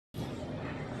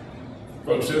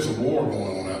Folks, there's a war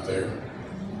going on out there.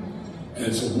 And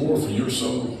it's a war for your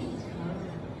soul.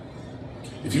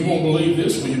 If you won't believe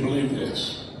this, will you believe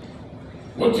this?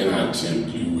 What can I tempt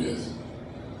you with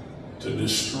to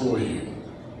destroy you?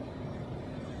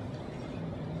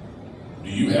 Do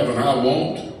you have an I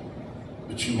want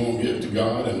that you won't give to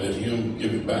God and let Him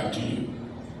give it back to you?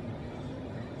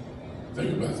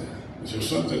 Think about that. Is there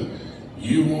something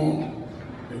you want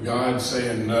that God's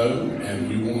saying no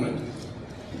and you want it,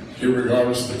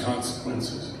 irregardless of the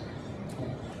consequences?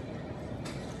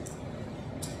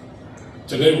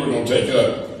 Today we're going to take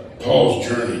up Paul's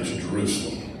journey to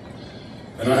Jerusalem.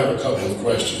 And I have a couple of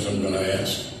questions I'm going to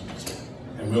ask.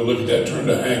 And we'll look at that. Turn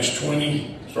to Acts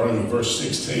 20, starting with verse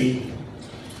 16.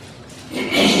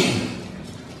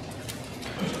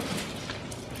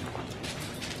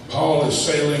 Paul is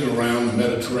sailing around the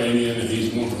Mediterranean, and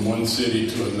he's going from one city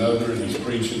to another, and he's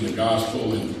preaching the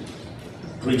gospel and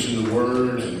preaching the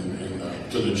word and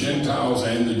to the Gentiles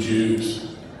and the Jews.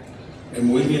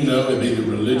 And wouldn't you know, it'd be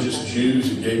the religious Jews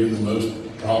who gave him the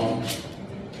most problems,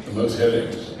 the most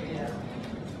headaches,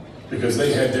 because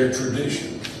they had their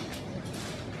traditions.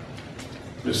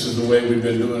 This is the way we've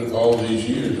been doing it for all these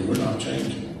years, and we're not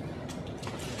changing.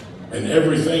 And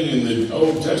everything in the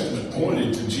Old Testament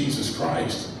pointed to Jesus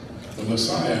Christ, the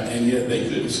Messiah, and yet they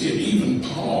couldn't see it. Even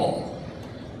Paul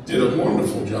did a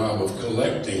wonderful job of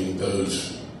collecting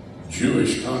those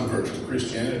Jewish converts to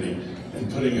Christianity and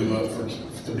putting them up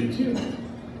to be killed.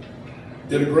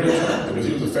 Did a great job because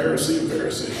he was a Pharisee of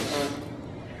Pharisees.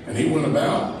 And he went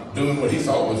about doing what he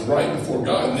thought was right before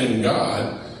God, and then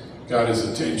God got his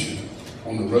attention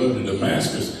on the road to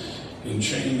Damascus and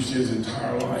changed his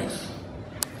entire life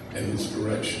and his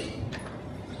direction.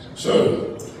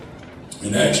 So,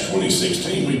 in Acts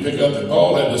 20:16, we pick up that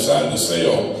Paul had decided to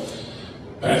sail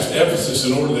past Ephesus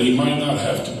in order that he might not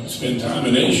have to spend time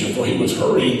in Asia, for he was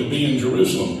hurrying to be in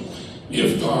Jerusalem,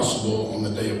 if possible, on the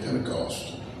day of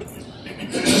Pentecost.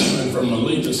 And from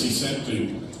Miletus he sent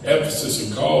to Ephesus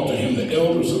and called to him the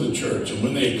elders of the church. And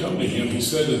when they had come to him, he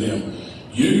said to them,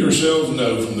 "You yourselves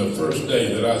know from the first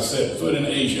day that I set foot in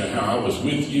Asia how I was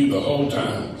with you the whole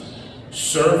time,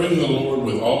 serving the Lord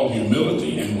with all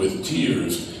humility and with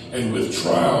tears and with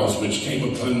trials which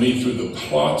came upon me through the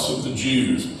plots of the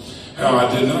Jews, how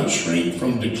I did not shrink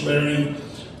from declaring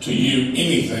to you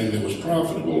anything that was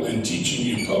profitable and teaching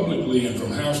you publicly and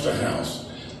from house to house,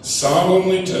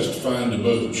 solemnly testifying to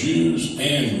both Jews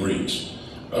and Greeks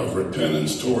of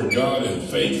repentance toward God and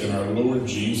faith in our Lord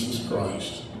Jesus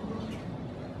Christ."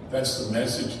 That's the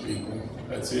message, people.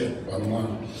 That's it, bottom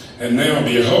line. "And now,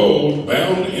 behold,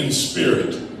 bound in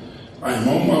spirit, I am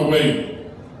on my way,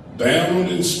 bound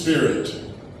in spirit,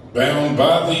 bound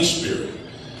by the Spirit.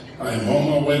 I am on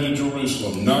my way to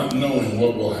Jerusalem, not knowing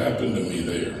what will happen to me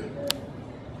there,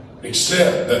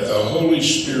 except that the Holy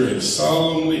Spirit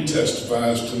solemnly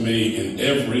testifies to me in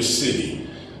every city,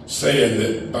 saying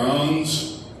that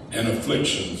bonds and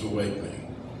afflictions await me.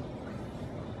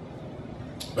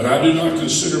 But I do not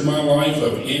consider my life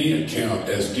of any account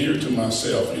as dear to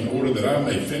myself, in order that I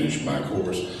may finish my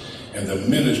course and the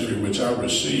ministry which I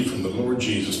received from the Lord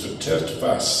Jesus, to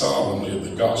testify solemnly of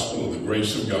the gospel of the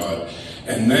grace of God.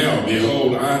 And now,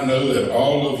 behold, I know that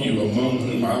all of you among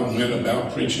whom I went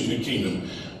about preaching the kingdom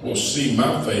will see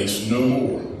my face no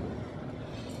more.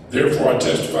 Therefore I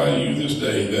testify to you this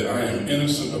day that I am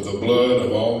innocent of the blood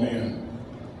of all men."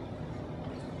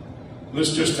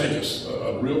 Let's just take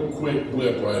a real quick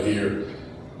blip right here.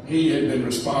 He had been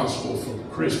responsible for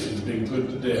Christians being put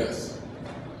to death.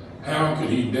 How could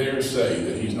he dare say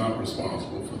that he's not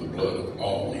responsible for the blood of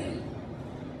all men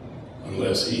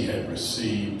unless he had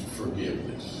received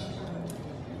forgiveness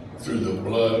through the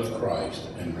blood of Christ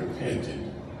and repented,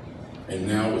 and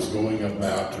now is going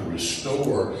about to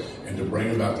restore and to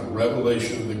bring about the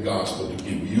revelation of the gospel to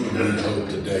give you a new hope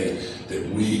today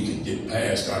that we can get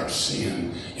past our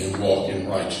sin and walk in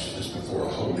righteousness before a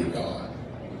holy God.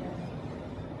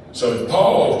 So if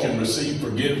Paul can receive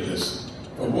forgiveness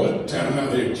for what time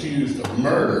out they accused of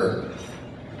murder,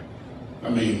 I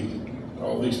mean,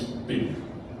 all these people,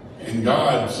 and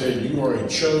God said, "You are a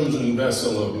chosen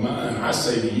vessel of mine." I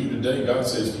say to you today, God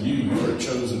says to you, you are a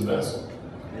chosen vessel.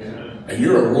 And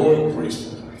you're a royal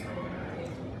priesthood.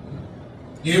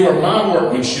 "You are my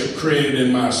workmanship, created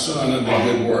in my Son unto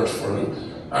good works, for whom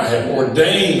I have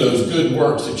ordained those good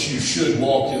works that you should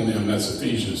walk in them." That's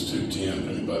Ephesians 2:10,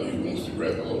 anybody who wants to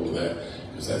grab a hold of that,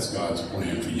 because that's God's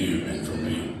plan for you and for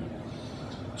me.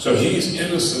 So he's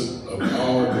innocent of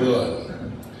our blood.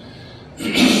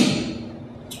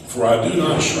 "For I do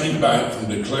not shrink back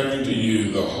from declaring to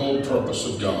you the whole purpose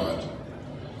of God."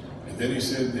 And then he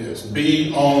said this,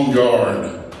 "Be on guard,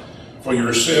 for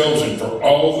yourselves and for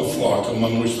all the flock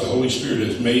among which the Holy Spirit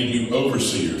has made you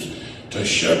overseers, to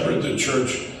shepherd the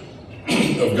church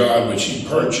of God which he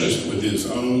purchased with his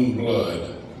own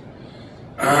blood.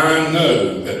 I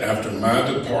know that after my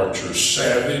departure,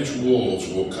 savage wolves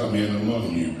will come in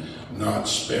among you, not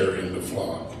sparing the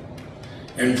flock.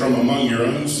 And from among your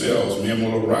own selves men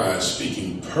will arise,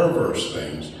 speaking perverse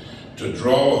things, to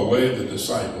draw away the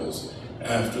disciples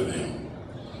after them.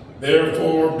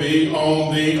 Therefore be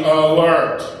on the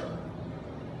alert,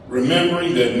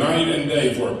 remembering that night and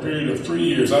day for a period of 3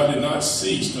 years I did not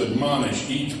cease to admonish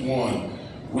each one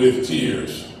with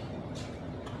tears.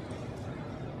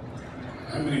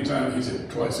 How many times? He said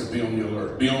twice, be on the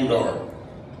alert, be on guard.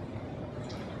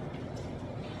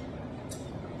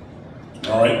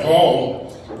 All right,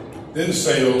 Paul then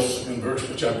sails in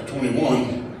chapter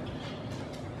 21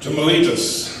 to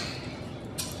Miletus.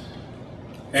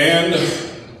 And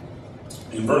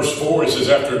in verse 4 it says,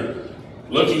 after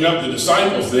looking up the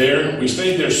disciples there, we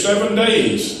stayed there 7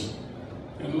 days.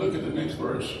 And look at the next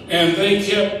verse. And they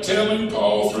kept telling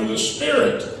Paul through the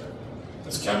Spirit,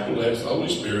 that's capital S, the Holy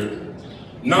Spirit,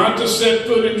 not to set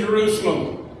foot in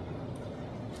Jerusalem.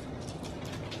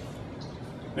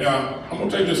 Now, I'm going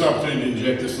to take this opportunity to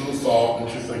inject this little thought. I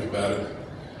want you to think about it.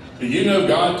 Do you know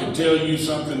God could tell you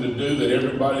something to do that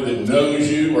everybody that knows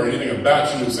you or anything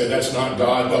about you would say, that's not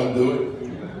God, don't do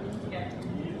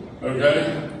it?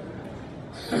 Okay?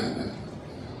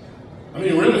 I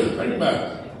mean, really, think about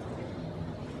it.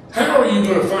 How are you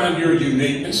going to find your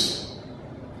uniqueness?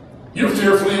 You're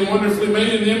fearfully and wonderfully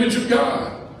made in the image of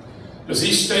God. Does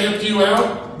he stamp you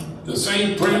out the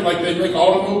same print like they make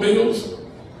automobiles?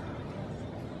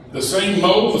 The same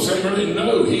mold, the same everything?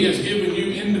 No, he has given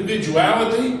you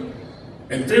individuality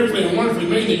and fearfully and wonderfully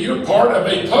made that you're part of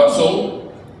a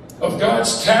puzzle of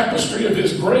God's tapestry of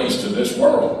his grace to this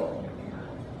world.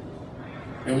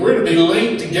 And we're to be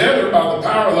linked together by the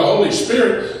power of the Holy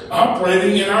Spirit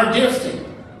operating in our gifting.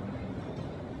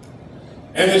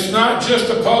 And it's not just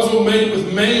a puzzle made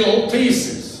with male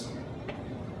pieces.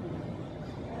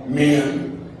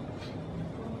 Men,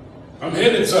 I'm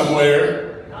headed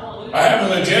somewhere. I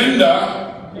have an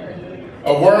agenda,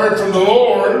 a word from the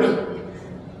Lord.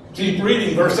 Keep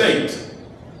reading verse 8.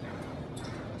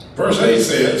 Verse 8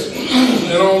 says,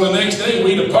 and on the next day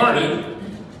we departed.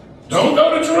 Don't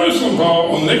go to Jerusalem,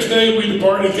 Paul. On the next day we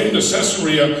departed, came to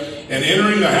Caesarea, and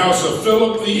entering the house of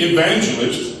Philip the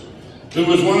evangelist, who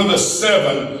was one of the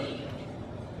 7,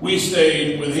 we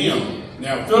stayed with him.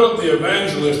 Now, Philip the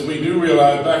evangelist, we do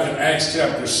realize back in Acts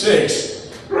chapter 6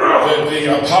 that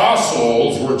the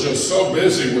apostles were just so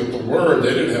busy with the word,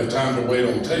 they didn't have time to wait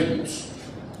on tables.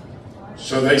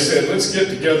 So they said, let's get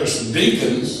together some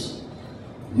deacons,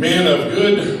 men of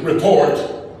good report,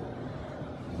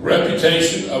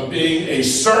 reputation of being a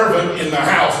servant in the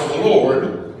house of the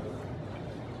Lord,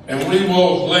 and we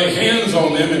will lay hands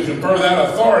on them and confer that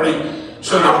authority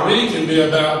so that we can be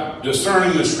about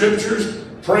discerning the scriptures,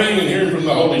 praying and hearing from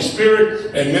the Holy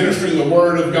Spirit, and ministering the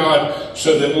word of God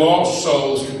so that lost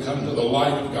souls can come to the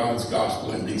light of God's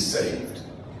gospel and be saved.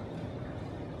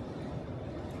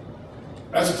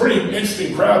 That's a pretty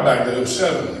interesting crowd back then of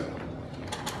 7.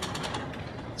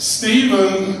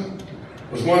 Stephen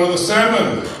was one of the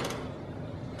 7.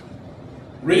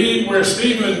 Read where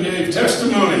Stephen gave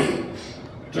testimony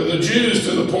to the Jews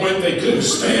to the point they couldn't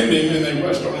stand him and they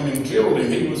rushed on him and killed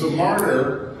him. He was a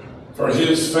martyr for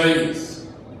his faith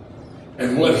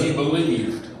and what he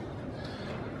believed.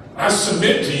 I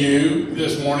submit to you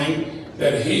this morning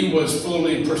that he was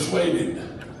fully persuaded.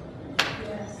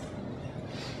 Yes.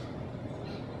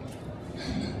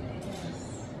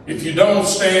 If you don't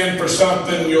stand for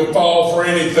something, you'll fall for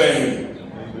anything.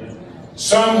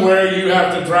 Somewhere you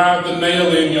have to drive the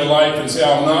nail in your life and say,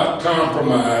 I'll not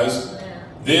compromise.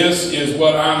 This is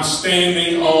what I'm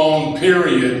standing on,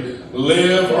 period.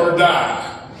 Live or die.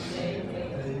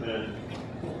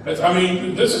 I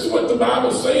mean, this is what the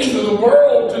Bible's saying to the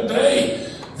world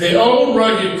today. The old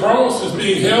rugged cross is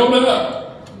being held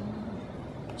up,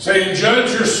 saying,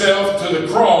 judge yourself to the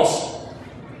cross.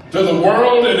 To the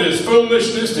world, it is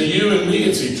foolishness. To you and me,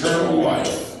 it's eternal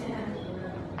life.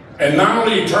 And not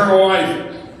only eternal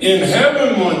life in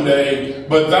heaven one day,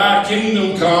 but thy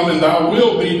kingdom come and thy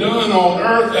will be done on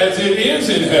earth as it is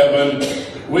in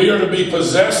heaven. We are to be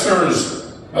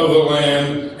possessors of the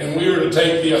land, and we are to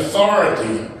take the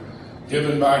authority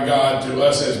given by God to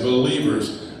us as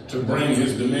believers to bring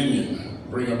his dominion,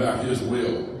 bring about his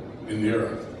will in the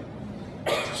earth.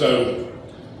 So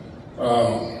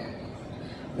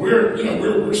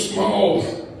we're small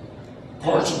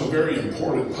parts of a very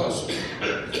important puzzle.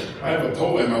 I have a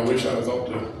poem I wish I had thought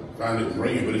to find it and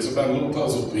bring it, but it's about a little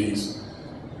puzzle piece.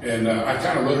 And I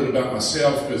kind of wrote it about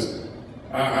myself because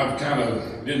I kind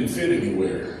of didn't fit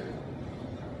anywhere.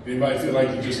 Anybody feel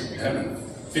like you just haven't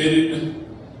fitted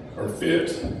or fit?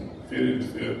 Fitted,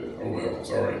 fit, oh well,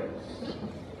 sorry.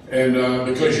 And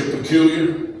because you're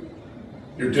peculiar,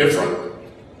 you're different,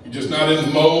 you're just not in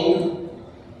the mold.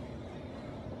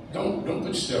 Don't put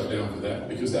yourself down for that,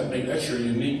 because that's your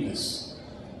uniqueness.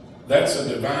 That's a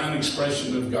divine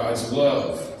expression of God's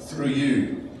love through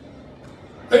you.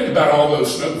 Think about all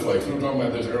those snowflakes. We were talking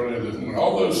about this earlier this morning.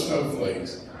 All those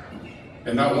snowflakes,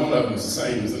 and not one of them is the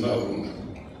same as another one.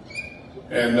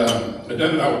 And but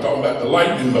then I was talking about the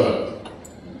lightning bug.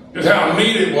 Just how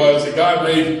neat it was that God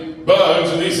made bugs,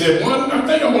 and He said, I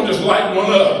think I'm going to just light one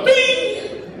up.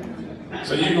 Bing!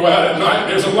 So you go out at night,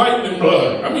 there's a lightning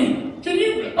bug. I mean,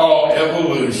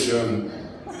 evolution,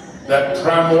 that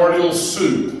primordial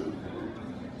soup.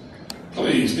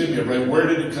 Please give me a break. Where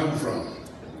did it come from?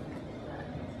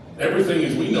 Everything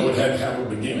as we know it had to have a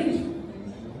beginning.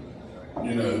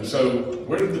 So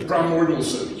where did the primordial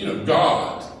soup?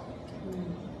 God.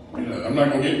 I'm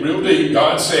not going to get real deep.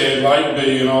 God said, light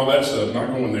be, and all that stuff. I'm not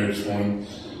going there this morning.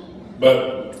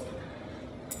 But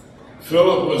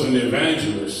Philip was an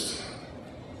evangelist.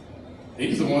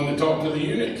 He's the one that talked to the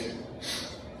eunuch.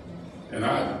 And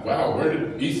where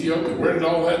did Ethiopia,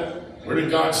 where did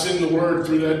God send the word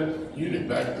through that eunuch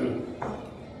back to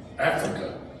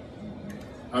Africa?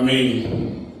 I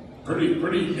mean, pretty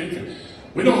interesting.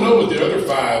 We don't know what the other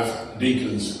 5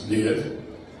 deacons did.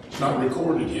 It's not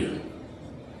recorded here.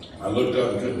 I looked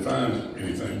up and couldn't find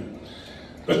anything.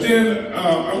 But then,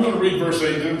 I'm going to read verse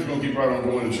 8, then I'm just going to keep right on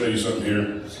going and show you something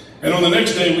here. And on the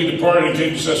next day we departed and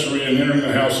came to Caesarea, and entering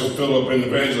the house of Philip, an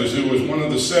evangelist, who was one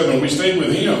of the 7, we stayed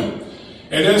with him.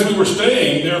 And as we were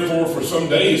staying, therefore, for some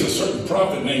days, a certain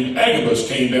prophet named Agabus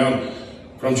came down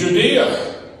from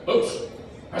Judea. Oops,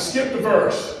 I skipped a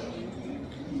verse.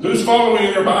 Who's following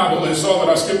in your Bible and saw that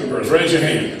I skipped a verse? Raise your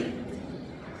hand.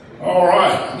 All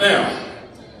right, now,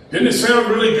 didn't it sound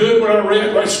really good what I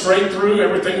read right straight through?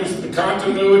 Everything was the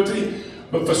continuity.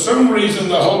 But for some reason,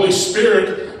 the Holy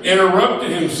Spirit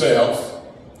interrupted Himself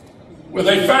with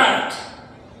a fact.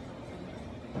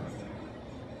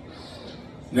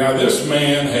 Now, this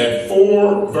man had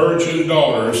 4 virgin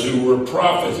daughters who were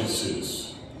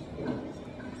prophetesses.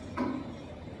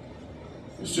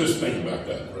 Let's just think about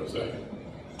that for a second.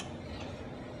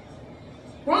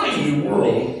 Why in the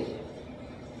world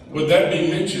would that be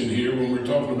mentioned here when we're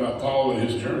talking about Paul and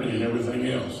his journey and everything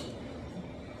else?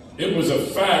 It was a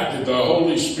fact that the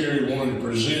Holy Spirit wanted to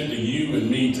present to you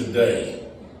and me today.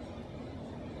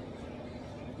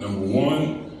 Number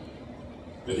 1,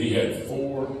 that he had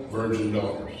 4 virgin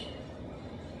daughters.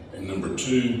 And number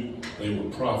 2, they were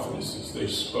prophetesses. They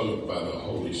spoke by the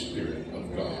Holy Spirit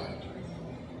of God.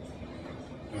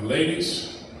 Now,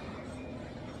 ladies,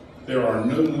 there are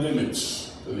no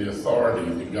limits to the authority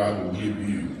that God will give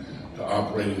you to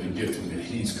operate in the gifting that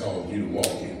He's called you to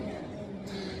walk in.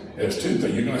 There's 2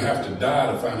 things. You're going to have to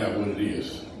die to find out what it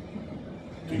is,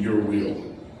 to your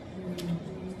will.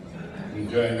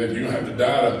 Okay? That you're going to have to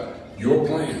die to your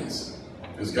plans.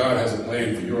 Because God has a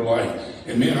plan for your life.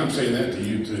 And men, I'm saying that to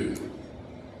you too.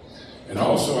 And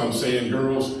also I'm saying,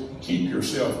 girls, keep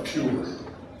yourself pure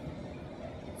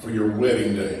for your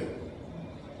wedding day.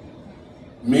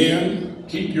 Men,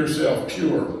 keep yourself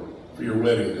pure for your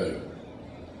wedding day.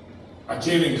 I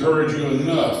can't encourage you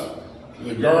enough to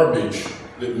the garbage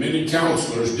that many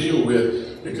counselors deal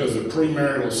with because of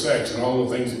premarital sex and all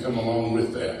the things that come along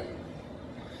with that.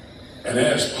 And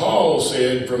as Paul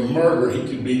said, from murder, he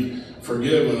could be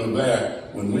forgiven of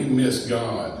that when we miss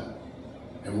God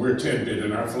and we're tempted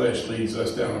and our flesh leads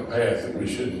us down a path that we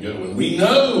shouldn't go, and we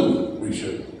know we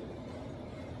shouldn't,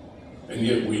 and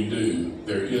yet we do.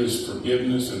 There is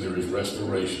forgiveness and there is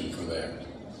restoration for that.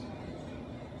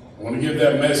 I want to give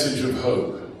that message of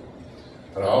hope,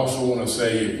 but I also want to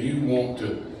say, if you want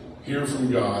to hear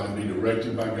from God and be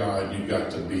directed by God, you've got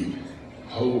to be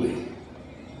holy.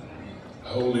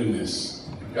 Holiness.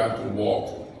 You've got to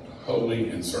walk holy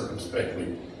and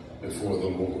circumspectly before the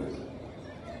Lord.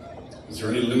 Is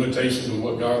there any limitation to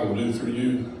what God will do through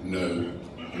you? No.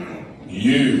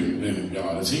 You limit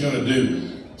God. Is He going to do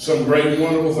some great and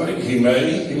wonderful thing? He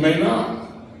may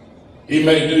not. He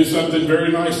may do something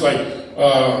very nice like,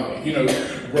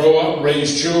 grow up,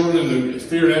 raise children in the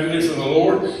fear and admonition of the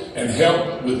Lord, and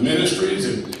help with ministries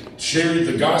and share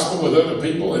the gospel with other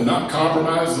people and not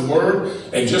compromise the word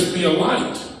and just be a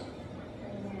light.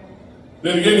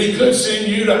 Then again, He could send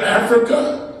you to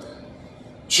Africa,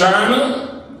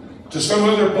 China, to some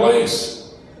other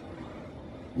place.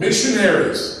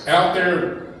 Missionaries out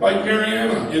there like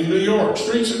Mariana in New York,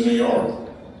 streets of New York.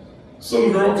 This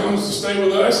little girl comes to stay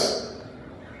with us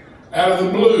out of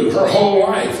the blue. Her whole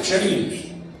life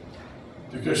changed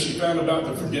because she found about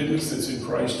the forgiveness that's in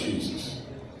Christ Jesus.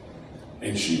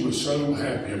 And she was so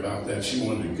happy about that, she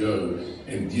wanted to go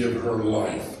and give her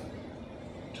life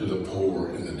to the poor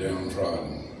and the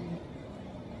downtrodden.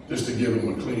 Just to give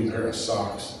them a clean pair of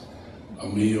socks, a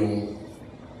meal,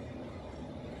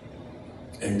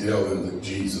 and tell them that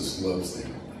Jesus loves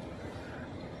them.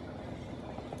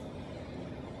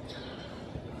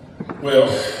 Well,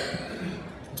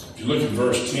 if you look at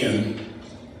verse 10,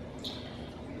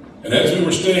 and as we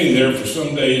were staying there for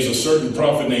some days, a certain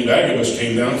prophet named Agabus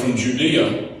came down from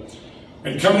Judea,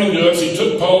 and coming to us, he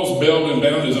took Paul's belt and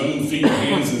bound his own feet and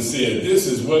hands and said, "This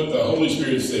is what the Holy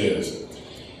Spirit says.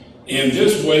 In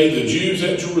this way, the Jews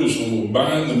at Jerusalem will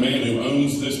bind the man who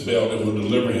owns this belt and will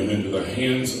deliver him into the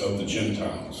hands of the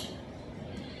Gentiles."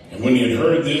 And when he had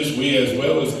heard this, we as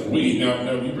well as we,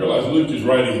 now you realize Luke is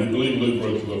writing, we believe Luke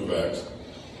wrote the book of Acts.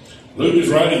 Luke is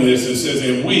writing this and says,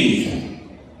 and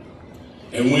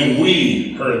when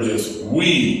we heard this,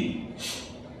 we,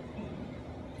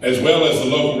 as well as the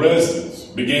local residents,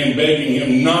 began begging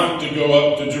him not to go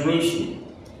up to Jerusalem.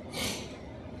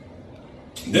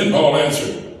 Then Paul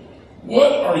answered,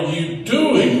 "What are you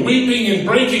doing, weeping and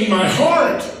breaking my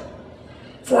heart?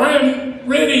 For I am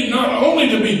ready not only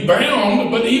to be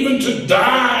bound, but even to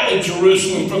die at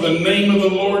Jerusalem for the name of the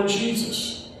Lord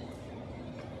Jesus."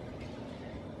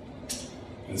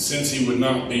 And since he would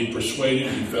not be persuaded,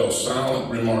 he fell silent,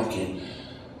 remarking,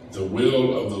 "The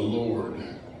will of the Lord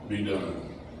be done."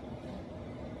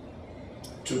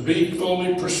 To be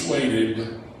fully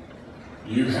persuaded,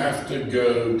 you have to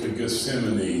go to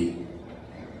Gethsemane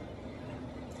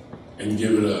and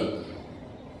give it up.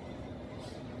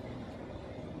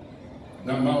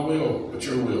 Not my will, but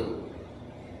your will.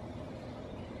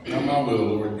 Not my will,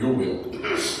 Lord, your will.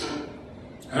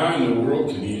 How in the world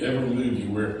can he ever move you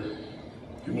where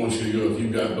he wants you to go if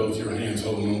you've got both your hands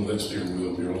holding on to that steering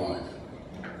wheel of your life?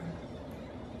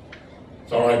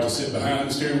 It's all right to sit behind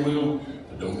the steering wheel,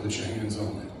 but don't put your hands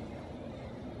on it.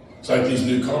 It's like these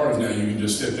new cars now. You can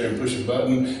just sit there and push a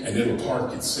button and it'll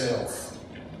park itself.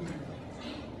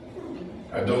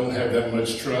 I don't have that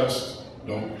much trust.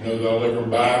 Don't know that I'll ever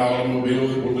buy an automobile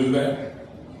that will do that.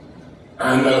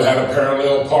 I know how to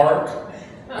parallel park.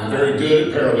 I'm very good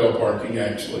at parallel parking,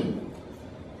 actually.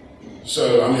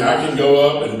 So, I can go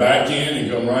up and back in and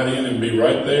come right in and be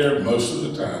right there most of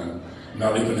the time.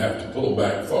 Not even have to pull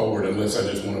back forward unless I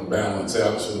just want to balance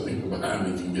out so the people behind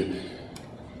me can get.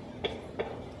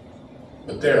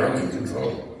 But there, I'm in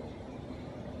control.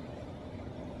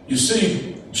 You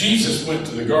see, Jesus went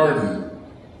to the garden.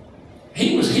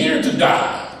 He was here to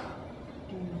die.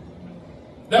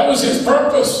 That was his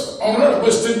purpose on earth,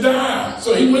 was to die.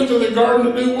 So he went to the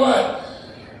garden to do what?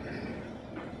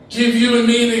 Give you and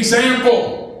me an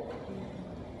example.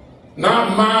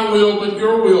 Not my will, but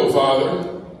your will, Father.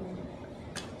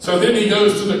 So then he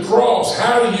goes to the cross.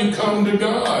 How do you come to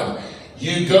God?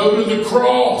 You go to the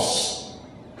cross.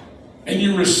 And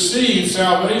you receive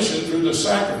salvation through the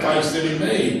sacrifice that he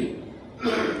made.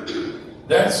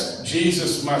 That's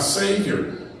Jesus, my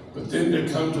Savior. But then to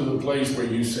come to the place where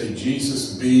you say,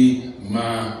 Jesus, be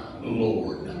my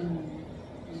Lord.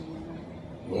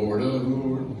 Lord of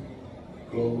Lords,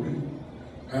 glory,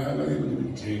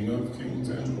 hallelujah, King of kings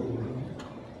and Lord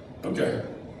of. Okay.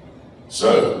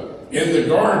 So, in the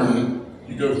garden,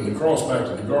 you go from the cross back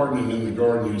to the garden, and in the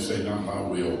garden you say, not my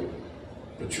will,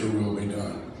 but your will be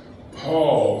done.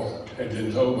 Paul had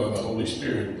been told by the Holy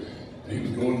Spirit that he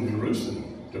was going to Jerusalem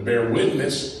to bear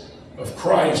witness of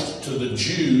Christ to the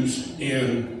Jews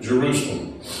in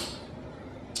Jerusalem.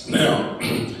 Now,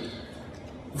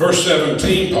 verse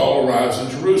 17, Paul arrives in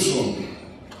Jerusalem.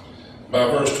 By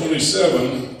verse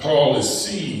 27, Paul is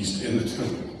seized in the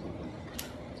temple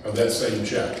of that same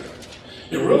chapter.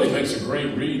 It really makes a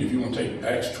great read if you want to take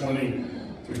Acts 20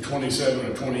 through 27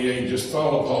 or 28. Just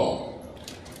follow Paul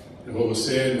and what was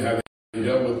said and how they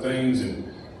dealt with things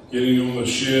and getting on the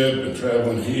ship and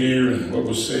traveling here and what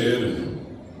was said and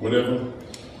whatever.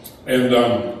 And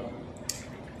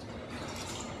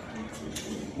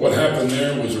what happened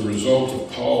there was a result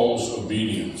of Paul's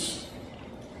obedience.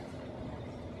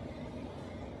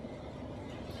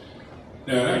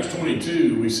 Now in Acts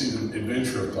 22, we see the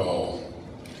adventure of Paul.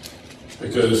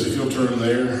 Because if you'll turn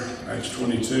there, Acts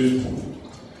 22,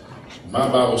 my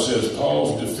Bible says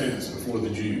Paul's defense before the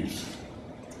Jews.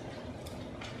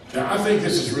 Now, I think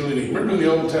this is really neat. Remember in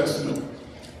the Old Testament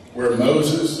where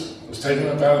Moses was taken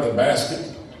up out of the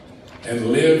basket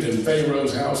and lived in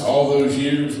Pharaoh's house all those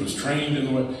years, was trained in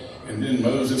the way, and then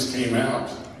Moses came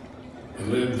out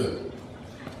and lived the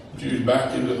Jews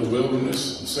back into the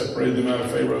wilderness and separated them out of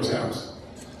Pharaoh's house.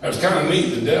 That was kind of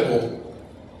neat. The devil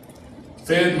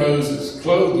fed Moses,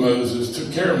 clothed Moses,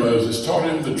 took care of Moses, taught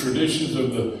him the traditions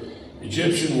of the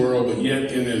Egyptian world, but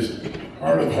yet in his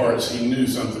heart of hearts, he knew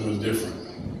something was different.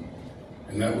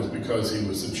 And that was because he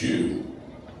was a Jew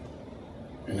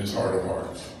in his heart of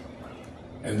hearts.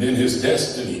 And then his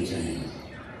destiny came.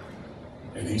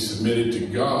 And he submitted to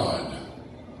God.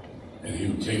 And he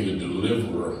became the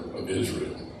deliverer of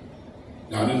Israel.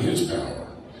 Not in his power,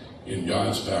 in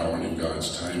God's power and in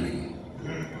God's timing.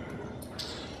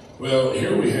 Well,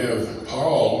 here we have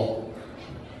Paul.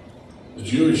 The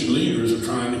Jewish leaders are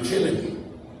trying to kill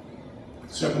him.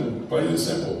 Simple, plain and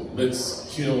simple.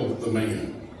 Let's kill the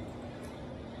man.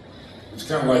 It's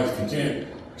kind of like if you can't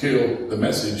kill the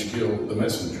message, kill the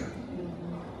messenger.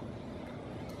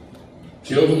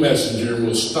 Kill the messenger and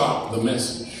we'll stop the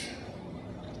message.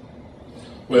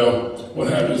 Well, what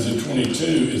happens in 22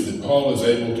 is that Paul is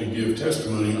able to give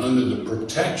testimony under the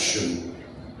protection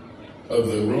of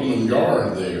the Roman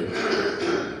guard there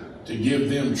to give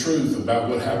them truth about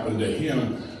what happened to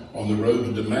him on the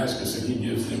road to Damascus, and he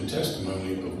gives them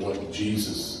testimony of what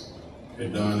Jesus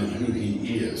had done and who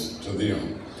he is to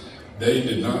them. They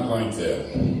did not like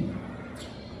that. And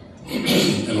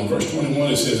on verse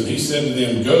 21 it says, and he said to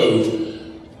them, go.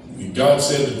 God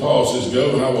said to Paul, says,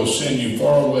 go and I will send you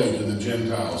far away to the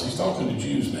Gentiles. He's talking to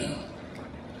Jews now.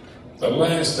 The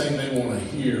last thing they want to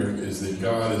hear is that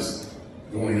God is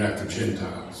going after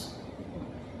Gentiles,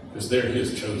 because they're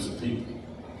his chosen people.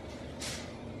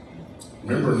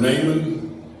 Remember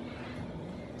Naaman,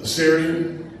 the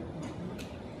Syrian,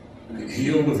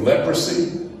 healed of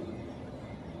leprosy?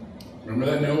 Remember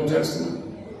that in the Old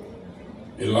Testament?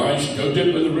 Elisha, go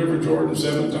dip in the river Jordan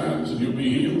 7 times and you'll be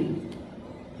healed.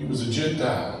 He was a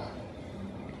Gentile.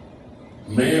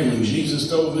 Man, when Jesus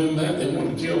told them that, they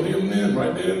wanted to kill him then,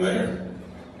 right then and there.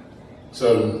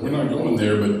 So we're not going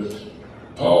there, but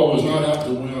Paul was not out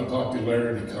to win a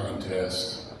popularity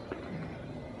contest.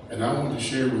 And I want to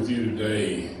share with you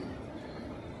today,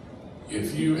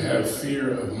 if you have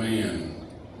fear of man,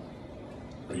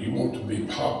 or you want to be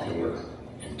popular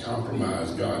and compromise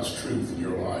God's truth in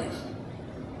your life,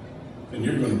 then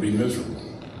you're going to be miserable.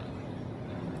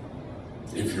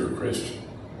 If you're a Christian.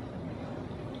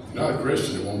 If you're not a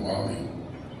Christian, it won't bother you.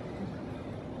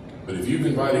 But if you've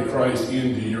invited Christ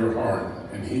into your heart,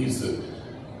 and he's the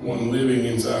one living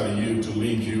inside of you to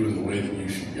lead you in the way that you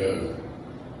should go,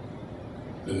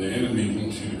 then the enemy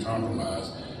wants you to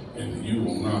compromise, and you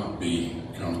will not be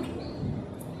comfortable.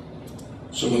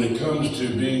 So when it comes to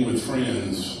being with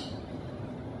friends,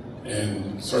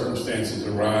 and circumstances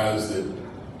arise that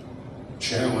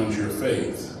challenge your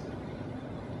faith,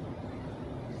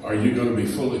 are you going to be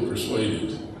fully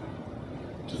persuaded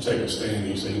to take a stand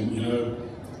and say, you know,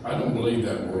 I don't believe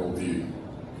that worldview.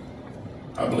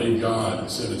 I believe God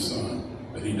sent his son,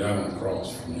 that he died on the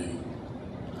cross for me.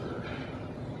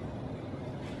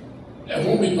 That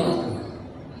won't be popular.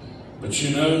 But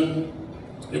you know,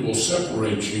 it will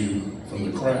separate you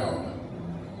from the crowd.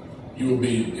 You will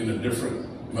be in a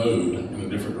different mode, in a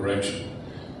different direction.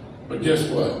 But guess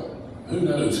what? Who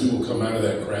knows who will come out of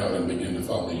that crowd and begin to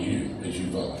follow you as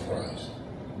you follow Christ,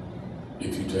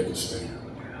 if you take a stand.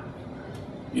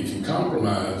 If you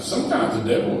compromise, sometimes the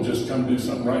devil will just come do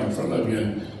something right in front of you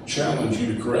and challenge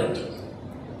you to correct it.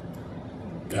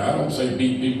 Now, I don't say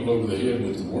beat people over the head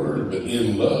with the word, but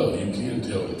in love, you can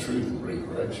tell the truth and bring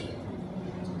correction.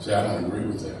 See, I don't agree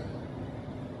with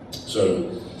that. So,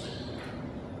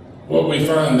 what we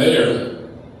find there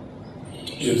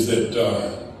is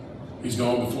that he's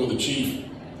gone before the chief,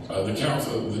 the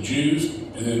council of the Jews.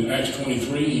 And then in Acts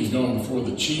 23, he's gone before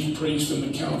the chief priest and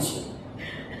the council.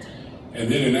 And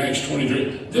then in Acts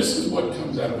 23, this is what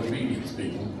comes out of obedience,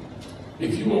 people.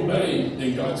 If you obey,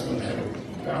 then God's going to have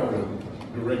a power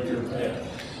to direct your path.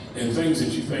 And things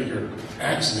that you think are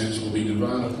accidents will be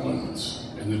divine appointments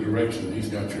in the direction that he's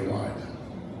got your life.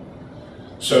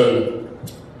 So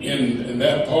in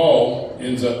that, Paul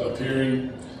ends up appearing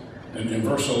in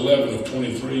verse 11 of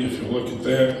 23, if you look at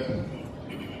that,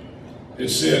 it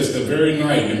says, the very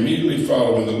night immediately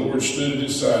following, the Lord stood at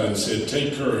his side and said,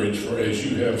 take courage, for as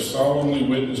you have solemnly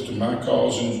witnessed to my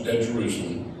cause at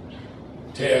Jerusalem,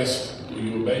 test, will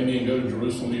you obey me and go to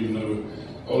Jerusalem, even though the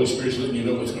Holy Spirit's letting you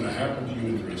know what's going to happen to you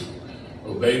in Jerusalem?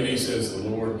 Obey me, says the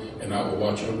Lord, and I will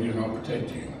watch over you and I'll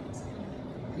protect you.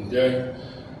 Okay?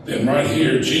 Then right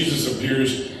here, Jesus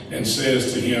appears and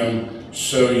says to him,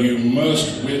 so you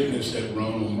must witness at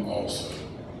Rome also.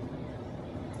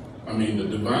 I mean, the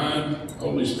divine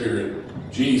Holy Spirit,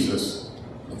 Jesus,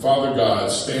 the Father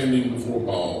God, standing before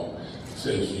Paul,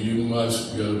 says you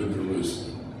must go to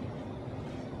Jerusalem.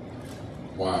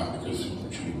 Why? Because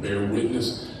you bear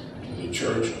witness to the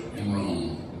church in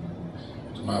Rome,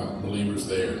 to my believers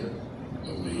there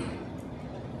of me.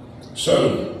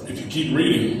 So, if you keep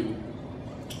reading,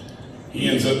 he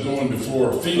ends up going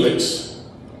before Felix.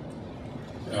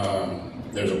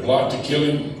 There's a plot to kill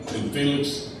him, and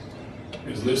Felix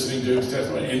is listening to his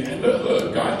testimony. And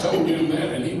look, God told him that,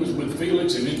 and he was with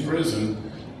Felix and in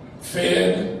prison,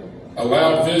 fed,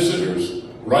 allowed visitors,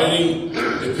 writing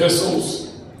epistles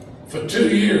for 2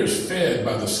 years, fed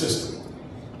by the system,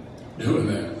 doing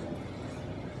that.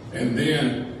 And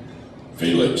then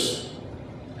Felix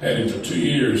had him for 2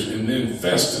 years, and then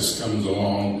Festus comes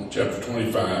along, chapter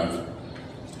 25.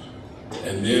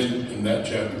 And then in that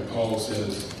chapter, Paul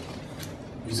says,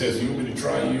 he says, you want me to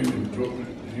try you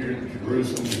here in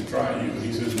Jerusalem, to try you? And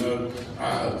he says, no,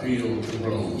 I appeal to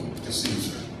Rome, to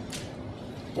Caesar.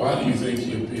 Why do you think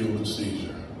he appealed to Caesar?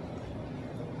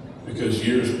 Because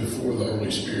years before, the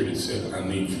Holy Spirit had said, I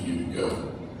need for you to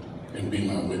go and be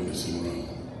my witness in Rome.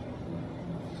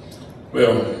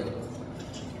 Well,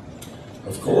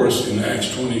 of course, in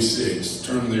Acts 26,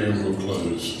 turn there and we'll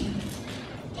close.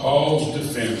 Paul's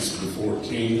defense before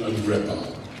King Agrippa.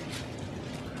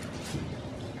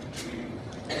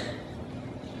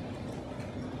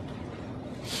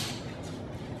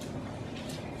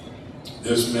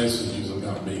 This message is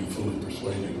about being fully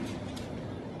persuaded.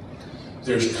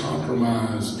 There's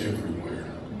compromise everywhere.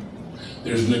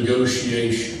 There's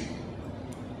negotiation.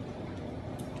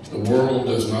 The world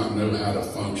does not know how to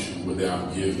function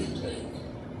without give and take.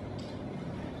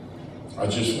 I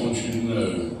just want you to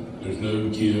know there's no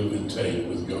give and take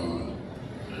with God.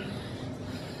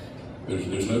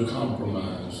 There's no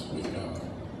compromise with God.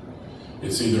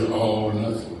 It's either all or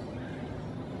nothing.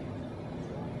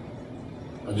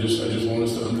 I just want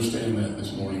us to understand that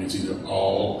this morning. It's either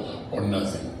all or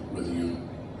nothing with Him.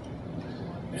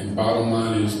 And bottom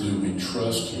line is, do we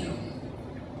trust Him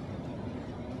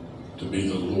to be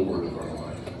the Lord of our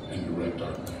life and direct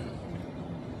our path?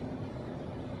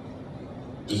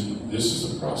 This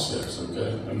is a process,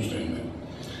 okay? Understand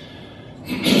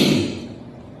that.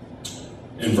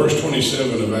 In verse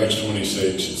 27 of Acts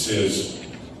 26, it says,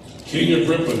 King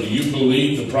Agrippa, do you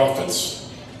believe the prophets?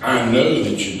 I know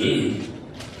that you do.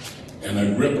 And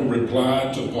Agrippa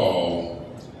replied to Paul,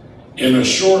 in a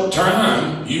short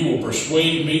time, you will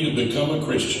persuade me to become a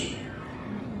Christian.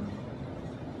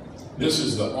 This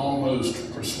is the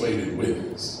almost persuaded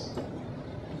witness.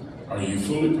 Are you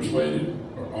fully persuaded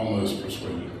or almost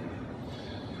persuaded?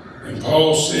 And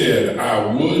Paul said, I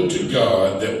would to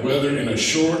God that whether in a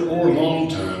short or long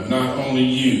time, not only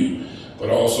you, but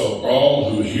also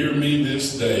all who hear me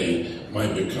this day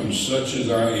might become such as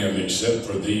I am, except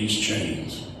for these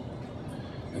chains.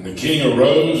 And the king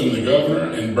arose, and the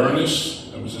governor, and Bernice,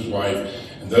 that was his wife,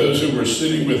 and those who were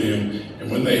sitting with him, and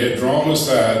when they had drawn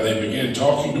aside, they began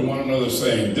talking to one another,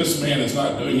 saying, this man is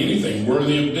not doing anything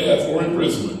worthy of death or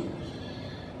imprisonment.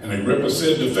 And Agrippa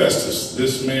said to Festus,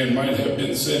 this man might have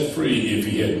been set free if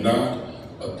he had not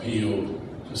appealed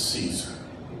to Caesar.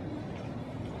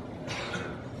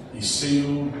 He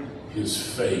sealed his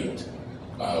fate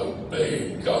by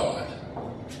obeying God.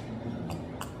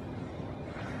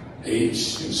 In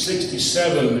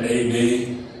 67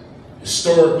 AD,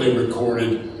 historically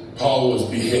recorded, Paul was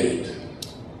beheaded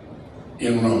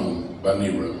in Rome by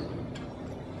Nero.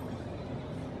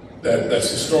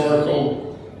 That's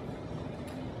historical.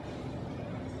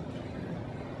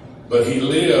 But he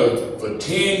lived for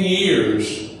 10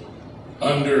 years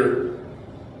under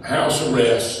house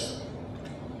arrest,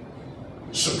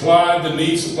 supplied the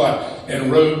need supply,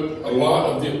 and wrote a lot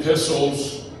of the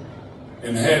epistles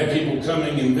and had people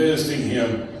coming and visiting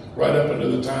him right up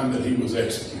until the time that he was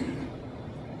executed,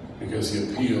 because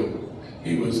he appealed.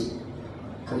 He was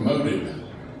promoted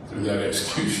through that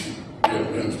execution. Yeah,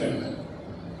 we understand that.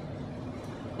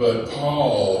 But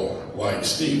Paul, like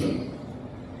Stephen,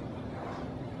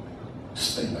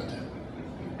 just think about that.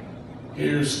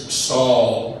 Here's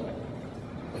Saul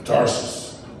of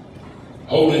Tarsus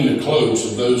holding the cloaks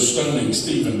of those stoning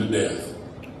Stephen to death.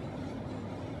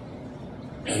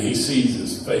 And he sees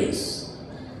his face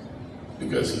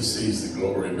because he sees the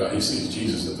glory of God. He sees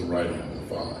Jesus at the right hand of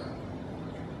the Father.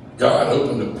 God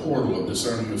opened a portal of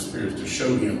discerning of spirits to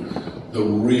show him the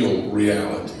real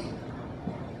reality.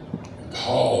 And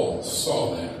Paul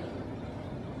saw that.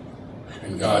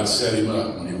 And God set him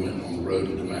up when he went on the road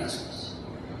to Damascus.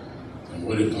 And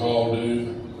what did Paul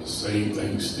do? The same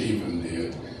thing Stephen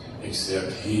did,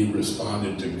 except he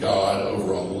responded to God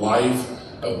over a life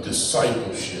of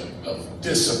discipleship, of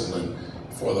discipline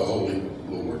for the Holy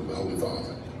Lord, the Holy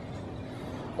Father,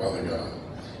 Father God.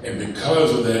 And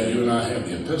because of that, you and I have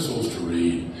the epistles to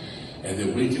read, and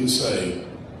that we can say,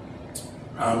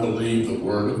 I believe the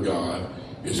Word of God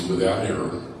is without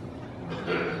error.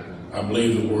 I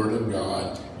believe the Word of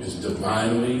God is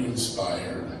divinely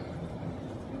inspired.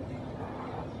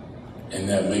 And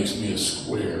that makes me a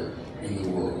square in the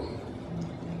world.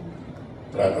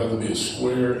 But I'd rather be a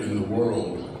square in the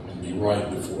world and be right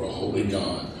before a holy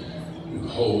God who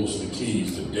holds the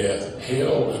keys to death,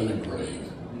 hell, and the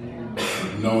grave,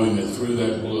 knowing that through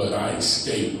that blood I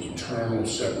escape eternal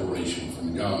separation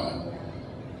from God,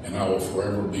 and I will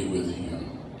forever be with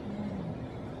Him.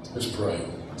 Let's pray.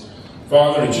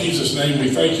 Father, in Jesus' name, we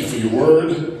thank you for your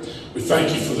word. We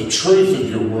thank you for the truth of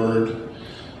your word.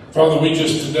 Father, we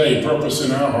just today purpose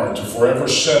in our heart to forever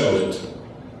settle it.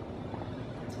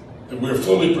 And we're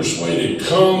fully persuaded,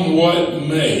 come what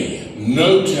may,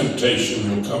 no temptation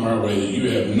will come our way that you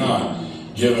have not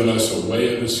given us a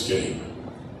way of escape.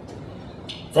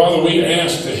 Father, we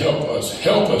ask to help us,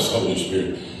 Holy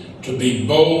Spirit, to be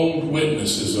bold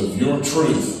witnesses of your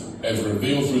truth as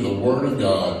revealed through the Word of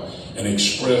God and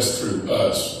expressed through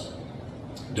us,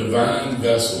 divine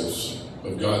vessels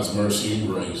of God's mercy and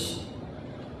grace.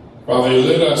 Father,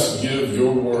 let us give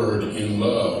your word in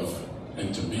love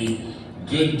and to be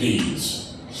good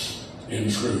deeds in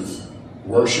truth,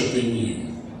 worshiping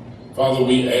you. Father,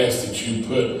 we ask that you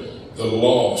put the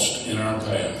lost in our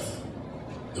path,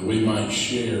 that we might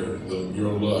share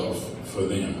your love for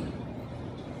them,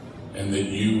 and that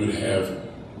you would have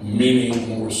many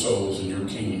more souls in your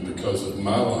kingdom because of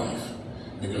my life,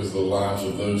 because of the lives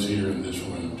of those here in this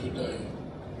room today.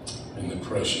 In the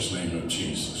precious name of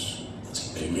Jesus.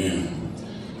 Amen.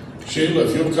 Sheila,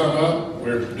 if you'll come up,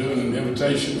 we're doing an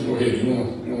invitation. Go ahead. You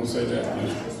want to say that?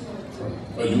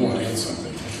 Oh, you want to add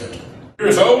something? Okay. You're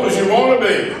as old as you want to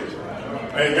be.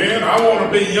 Amen. I want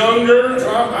to be younger.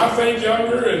 I think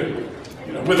younger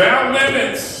and without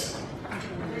limits.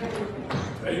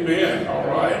 Amen. All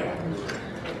right.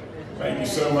 Thank you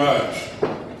so much.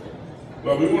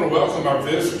 Well, we want to welcome our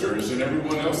visitors and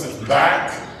everyone else that's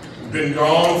back. We've been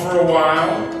gone for a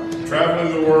while,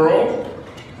 traveling the world.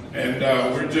 And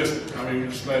we're just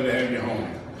glad to have you home.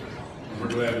 We're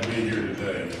glad to be here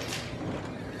today.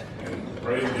 And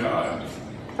praise God.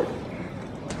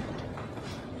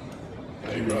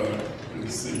 Hey, brother. Good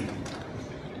to see you.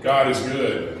 God is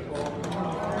good.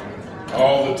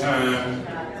 All the time.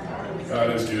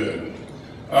 God is good.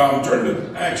 Turn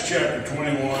to Acts chapter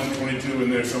 21, 22 in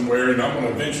there somewhere, and I'm going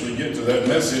to eventually get to that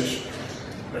message.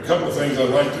 There are a couple of things I'd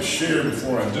like to share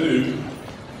before I do.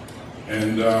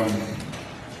 And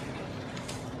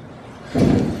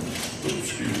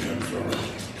excuse me, I'm sorry.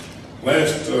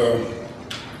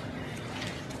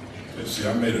 Let's see, I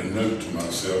made a note to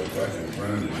myself, if I can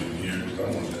find it in here, because I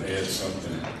wanted to add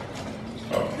something.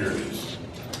 Oh, here it is.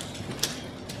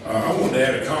 I wanted to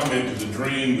add a comment to the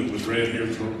dream that was read here,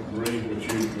 Marie,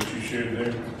 what you shared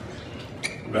there,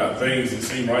 about things that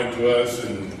seem right to us,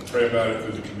 and pray about it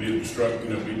because it can be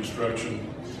destruction.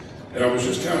 And I was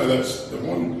just that's the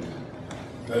one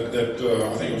that I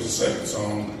think it was the second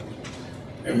song.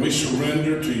 And we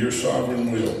surrender to your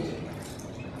sovereign will.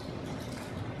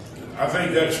 I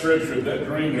think that scripture, that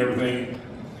dream and everything,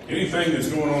 anything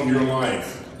that's going on in your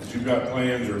life, that you've got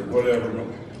plans or whatever,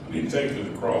 you need to take it to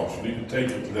the cross. You need to take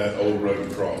it to that old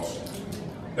rugged cross.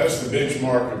 That's the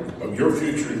benchmark of your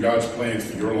future and God's plans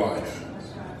for your life.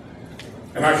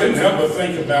 And I couldn't help but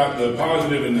think about the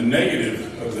positive and the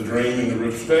negative of the dream in the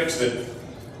respects that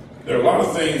there are a lot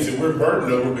of things that we're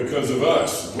burdened over because of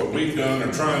us, what we've done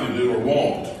or trying to do or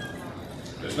want.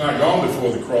 It's not gone before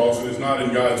the cross, and it's not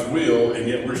in God's will, and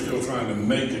yet we're still trying to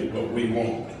make it what we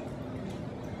want.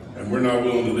 And we're not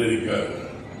willing to let it go.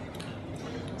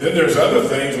 Then there's other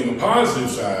things on the positive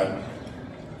side,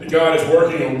 that God is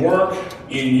working a work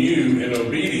in you in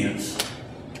obedience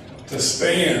to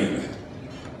stand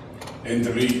and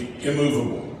to be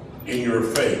immovable in your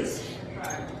faith,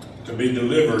 to be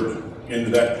delivered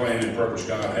into that plan and purpose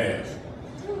God has.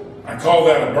 I call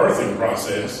that a birthing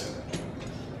process,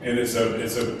 and it's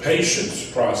a patience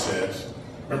process.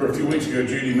 Remember a few weeks ago,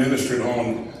 Judy ministered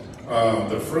on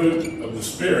the fruit of the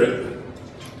Spirit,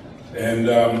 and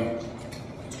there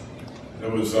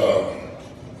was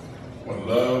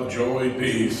love, joy,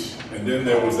 peace, and then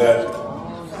there was that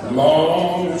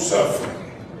long suffering.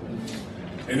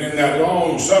 And in that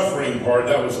long suffering part,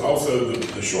 that was also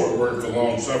the short word for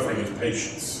long suffering is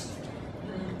patience.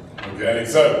 Okay,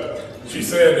 so she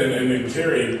said, and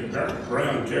Carrie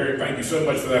Brown, Carrie, thank you so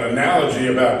much for that analogy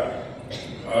about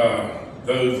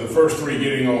the first three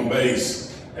getting on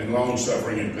base and long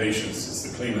suffering and patience is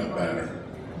the cleanup batter.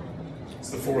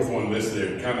 It's the fourth one listed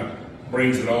there. It kind of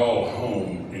brings it all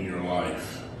home in your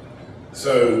life.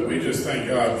 So we just thank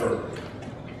God for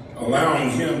allowing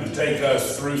him to take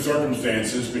us through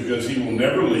circumstances, because he will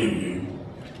never leave you.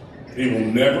 He will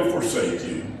never forsake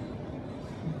you.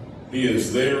 He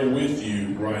is there with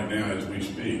you right now as we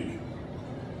speak,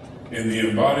 in the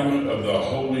embodiment of the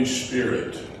Holy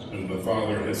Spirit whom the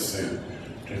Father has sent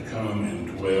to come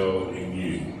and dwell in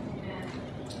you.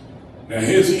 Now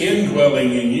his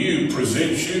indwelling in you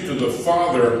presents you to the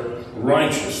Father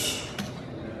righteous,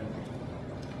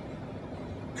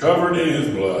 covered in his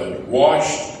blood,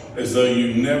 washed as though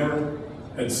you never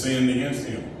had sinned against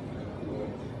him.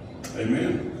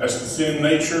 Amen. That's the sin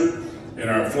nature in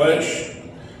our flesh.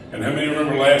 And how many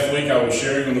remember last week I was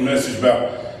sharing on the message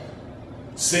about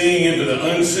seeing into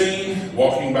the unseen,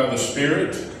 walking by the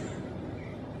Spirit,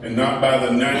 and not by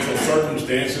the natural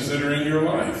circumstances that are in your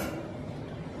life?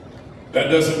 That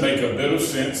doesn't make a bit of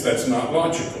sense. That's not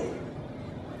logical.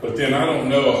 But then I don't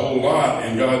know a whole lot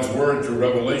in God's Word through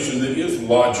revelation that is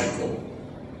logical.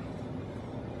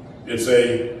 It's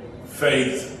a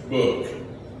faith book.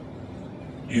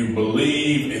 You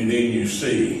believe and then you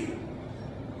see.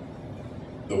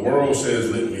 The world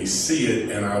says, let me see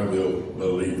it and I will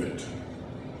believe it.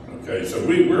 Okay, so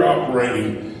we're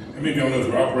operating, how many of y'all know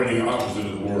we're operating opposite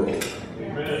of the world?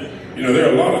 Amen. You know, there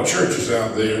are a lot of churches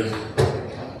out there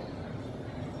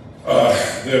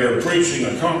that are preaching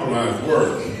a compromised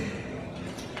word.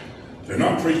 They're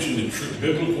not preaching the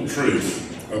biblical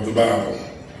truth of the Bible.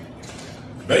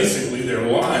 Basically, they're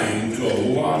lying to a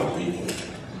lot of people.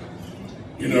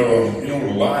 You know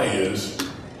what a lie is?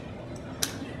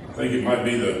 I think it might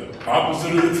be the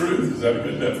opposite of the truth. Is that a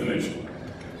good definition?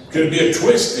 Could it be a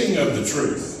twisting of the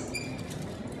truth?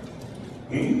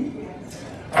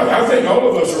 I think all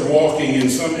of us are walking in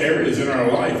some areas in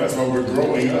our life. That's why we're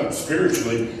growing up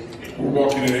spiritually. We're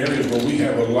walking in areas where we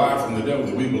have a lie from the devil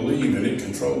that we believe, and it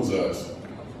controls us.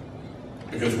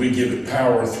 Because we give it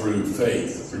power through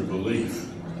faith, through belief.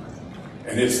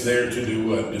 And it's there to do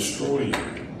what? Destroy you.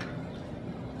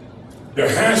 There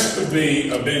has to be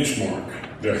a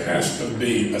benchmark. There has to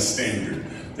be a standard.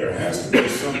 There has to be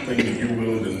something that you're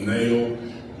willing to nail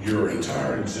your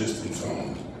entire existence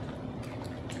on.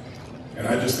 And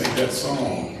I just think that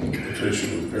song,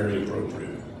 Patricia, was very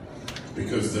appropriate.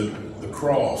 Because the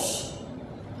cross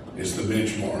is the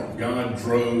benchmark. God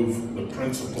drove the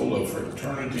principle of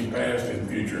eternity past and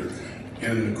future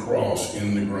in the cross,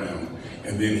 in the ground.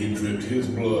 And then he dripped his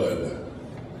blood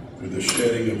through the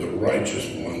shedding of the righteous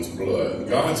one's blood,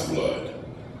 God's blood.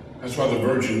 That's why the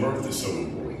virgin birth is so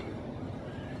important.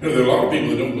 You know, there are a lot of people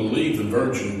that don't believe the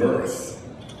virgin birth.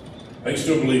 They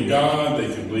still believe God,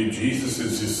 they can believe Jesus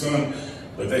is his son,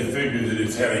 but they figure that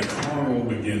it's had a carnal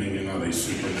beginning and not a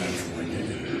supernatural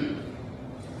beginning.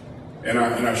 And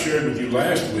I shared with you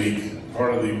last week,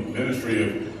 part of the ministry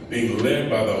of being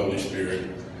led by the Holy Spirit,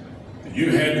 that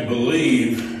you had to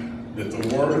believe that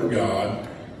the Word of God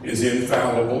is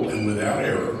infallible and without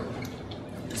error.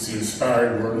 It's the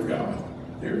inspired Word of God.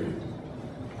 Period.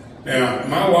 Now,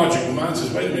 my logical mind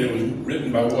says, wait a minute, it was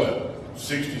written by what?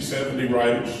 60, 70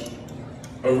 writers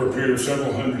over a period of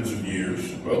several hundreds of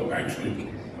years. Well,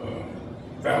 actually,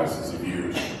 thousands of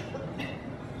years.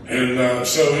 And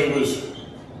so it was,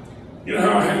 you know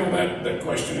how I handle that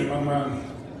question in my mind?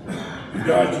 If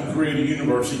God can create a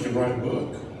universe, he can write a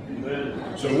book.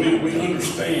 Amen. So we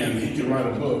understand he can write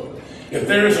a book. If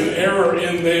there's an error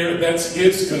in there, that's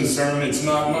his concern, it's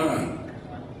not mine.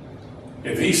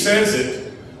 If he says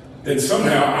it, then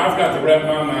somehow I've got to wrap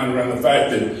my mind around the fact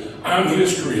that I'm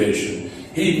his creation.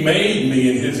 He made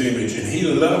me in his image, and he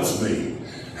loves me.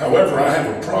 However, I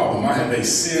have a problem. I have a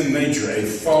sin nature, a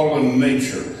fallen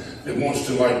nature that wants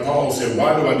to, like Paul said,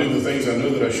 why do I do the things I know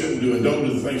that I shouldn't do and don't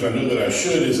do the things I know that I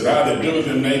should? Is it I that doeth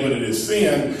them, nay, but it is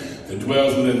sin that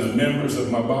dwells within the members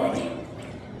of my body.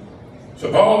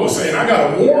 So Paul was saying, I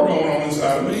got a war going on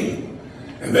inside of me.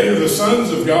 And they are the sons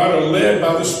of God are led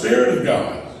by the Spirit of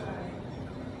God.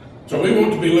 So we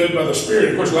want to be led by the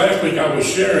Spirit. Of course, last week I was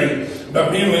sharing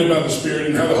about being led by the Spirit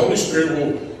and how the Holy Spirit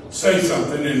will say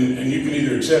something and you can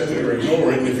either accept it or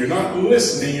ignore it. And if you're not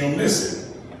listening, you'll miss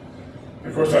it.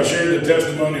 Of course, I shared the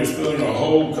testimony of spilling a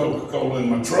whole Coca-Cola in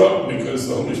my truck because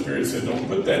the Holy Spirit said, don't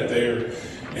put that there.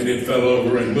 And it fell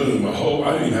over and boom, I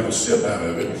didn't even have a sip out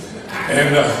of it.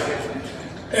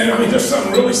 And I mean, just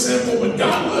something really simple, but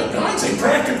God's a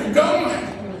practical God.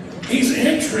 He's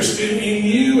interested in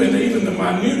you and even the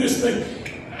minutest thing.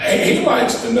 He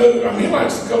likes to know, he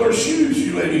likes the color shoes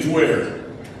you ladies wear.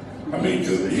 I mean,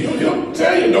 because he'll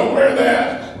tell you, don't wear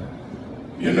that.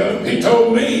 You know, he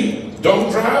told me, don't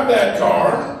drive that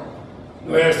car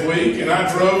last week, and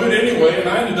I drove it anyway, and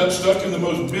I ended up stuck in the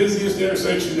most busiest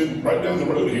intersection right down the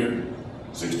road here,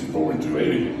 64 and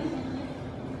 280.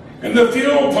 And the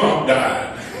fuel pump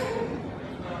died.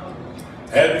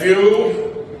 Had fuel,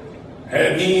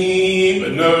 had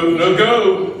but no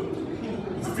go.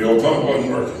 The fuel pump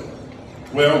wasn't working.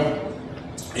 Well,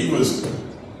 he was,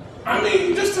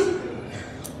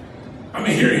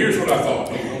 here's what I thought.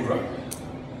 I'm going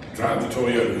to drive the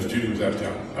Toyota because Judy was out of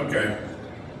town. Okay.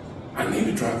 I need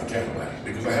to drive the Cadillac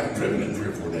because I haven't driven it in 3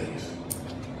 or 4 days.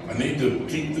 I need to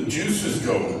keep the juices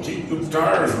going, keep the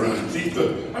tires running,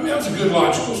 that was a good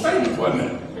logical statement,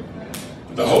 wasn't it?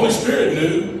 But the Holy Spirit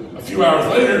knew a few hours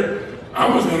later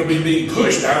I was going to be being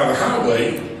pushed out of the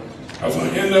highway. I was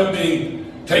going to end up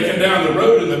being taken down the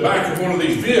road in the back of one of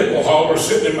these vehicle haulers,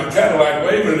 sitting in my Cadillac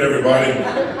waving at everybody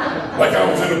like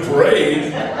I was in a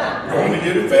parade going to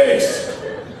get it fixed.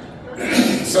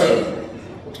 So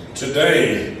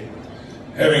today,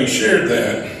 having shared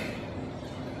that,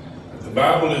 the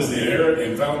Bible is the inerrant,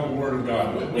 infallible Word of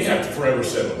God. We have to forever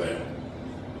settle that.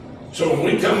 So when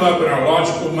we come up in our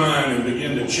logical mind and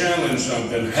begin to challenge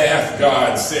something, hath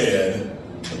God said,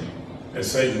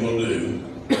 as Satan will do,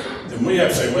 then we have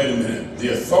to say, wait a minute,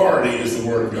 the authority is the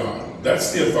Word of God.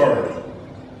 That's the authority.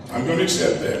 I'm going to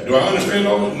accept that. Do I understand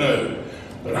all of it? No.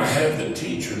 But I have the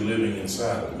teacher living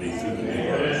inside of me through the New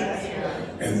Word.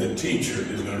 And the teacher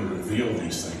is going to reveal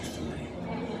these things to me.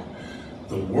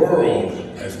 The world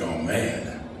has gone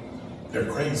mad.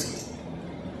 They're crazy.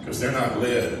 Because they're not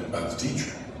led by the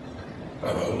teacher,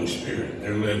 by the Holy Spirit.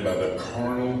 They're led by the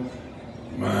carnal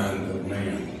mind of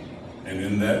man. And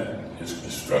in that is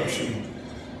destruction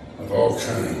of all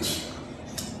kinds.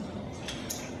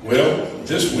 Well,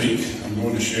 this week I'm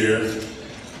going to share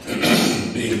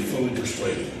being fully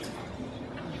persuaded.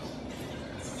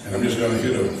 And I'm just going to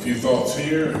hit a few thoughts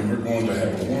here, and we're going to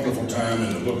have a wonderful time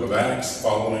in the book of Acts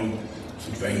following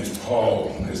some things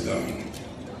Paul has done,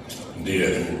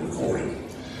 did, and recorded.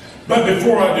 But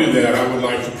before I do that, I would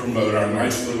like to promote our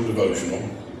nice little devotional.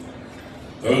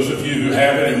 Those of you who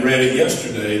have it and read it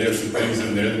yesterday, there's some things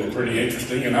in there that were pretty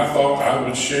interesting, and I thought I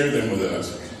would share them with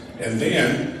us. And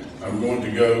then I'm going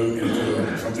to go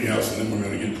into something else, and then we're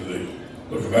going to get to the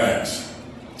book of Acts.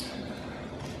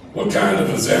 What kind of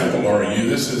example are you?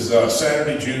 This is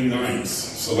Saturday, June 9th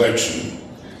selection.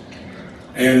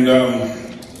 And I'm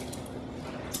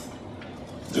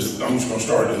just going to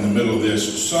start in the middle of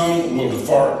this. Some will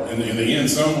depart, in the end,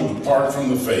 some will depart from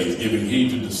the faith, giving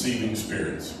heed to deceiving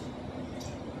spirits.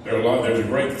 There's a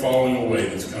great falling away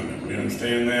that's coming. We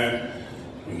understand that.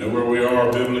 We know where we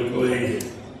are biblically,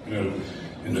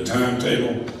 in the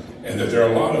timetable, and that there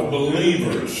are a lot of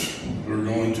believers who are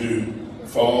going to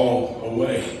fall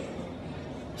away.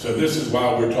 So this is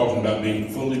why we're talking about being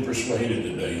fully persuaded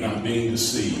today, not being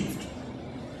deceived.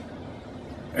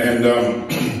 And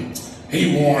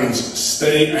he warns,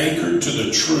 stay anchored to the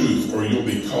truth or you'll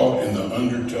be caught in the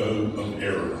undertow of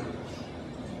error.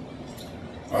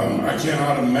 I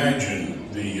cannot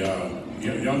imagine the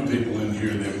young people in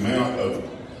here, the amount of,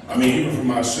 even for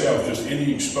myself, just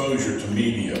any exposure to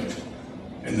media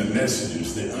and the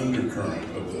messages, the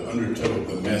undercurrent of the undertow of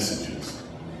the messages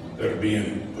that are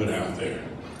being put out there.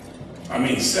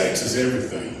 Sex is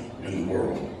everything in the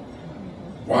world.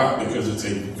 Why? Because it's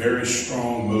a very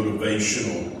strong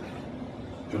motivational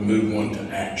to move one to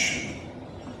action.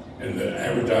 And the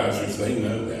advertisers, they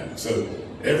know that. So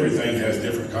everything has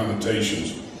different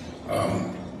connotations.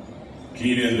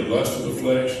 Keyed into lust of the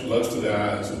flesh, lust of the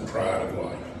eyes, and pride of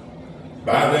life.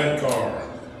 Buy that car.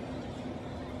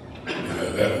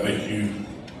 That'll make you,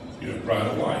 pride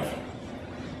of life.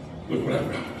 Look what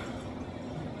I've got.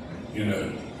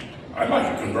 I'd like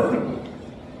a convertible.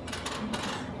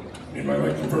 Anybody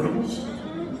like convertibles?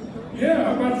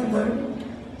 Yeah, I like convertible.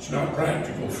 It's not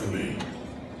practical for me.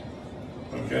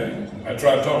 Okay? I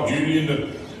tried to talk Judy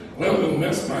into, it'll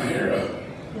mess my hair up.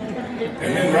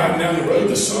 And then riding down the road,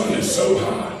 the sun is so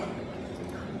hot.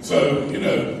 So, we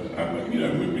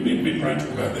need to be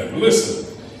practical about that. But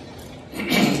listen,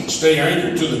 stay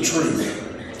anchored to the truth.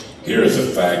 Here is a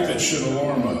fact that should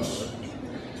alarm us.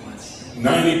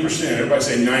 90%. Everybody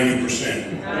say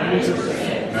 90%.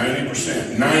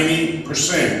 90%.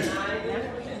 90%.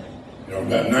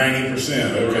 About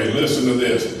 90%. Okay, listen to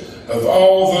this. Of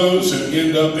all those who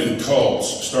end up in cults,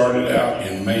 started out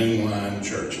in mainline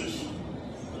churches.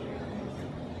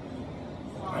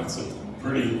 That's a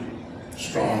pretty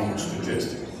strong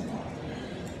statistic.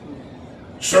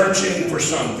 Searching for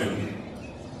something.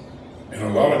 And a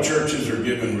lot of churches are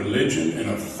given religion, and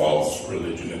a false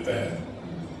religion at that.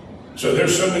 So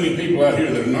there's so many people out here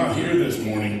that are not here this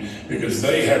morning because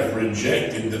they have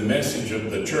rejected the message of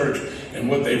the church, and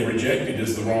what they've rejected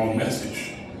is the wrong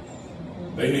message.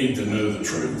 They need to know the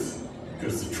truth,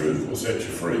 because the truth will set you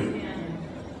free.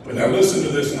 But now listen to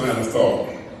this line of thought.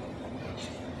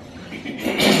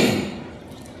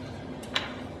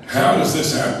 How does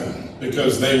this happen?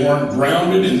 Because they weren't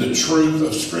grounded in the truth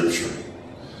of Scripture.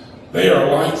 They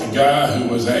are like the guy who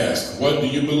was asked, "What do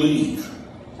you believe?"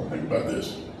 Think about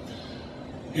this.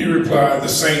 He replied, "The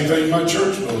same thing my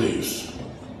church believes."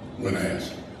 When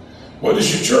asked, "What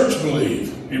does your church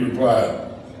believe?" He replied,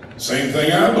 "Same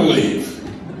thing I believe."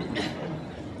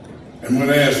 And when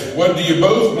asked, "What do you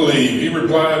both believe?" he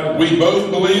replied, "We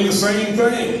both believe the same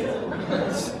thing."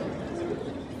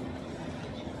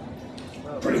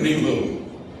 Pretty neat little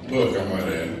book, I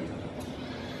might add.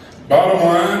 Bottom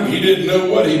line, he didn't know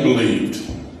what he believed.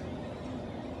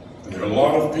 And there are a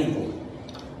lot of people,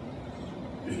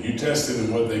 if you tested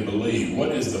in what they believe, what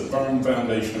is the firm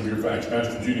foundation of your facts?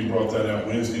 Pastor Judy brought that out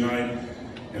Wednesday night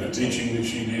in a teaching that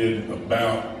she did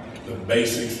about the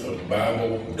basics of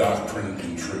Bible doctrine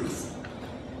and truth.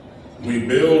 We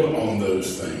build on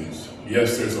those things.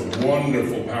 Yes, there's a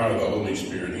wonderful power of the Holy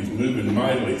Spirit. He's moving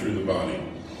mightily through the body.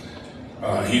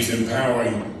 He's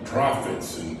empowering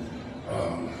prophets and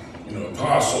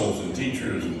apostles and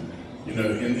teachers and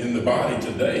in the body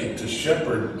today to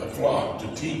shepherd a flock, to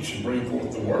teach and bring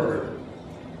forth the word.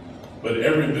 But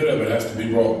every bit of it has to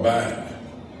be brought back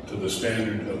to the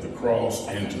standard of the cross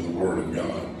and to the word of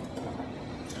God.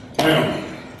 Now,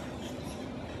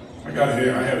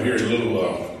 I have here a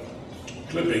little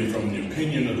clipping from the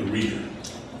opinion of the reader.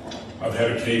 I've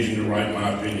had occasion to write my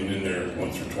opinion in there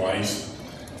once or twice.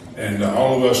 And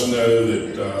all of us know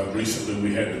that recently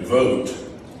we had to vote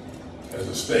as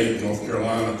a state, North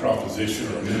Carolina proposition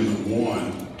or Amendment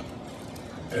 1,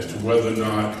 as to whether or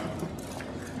not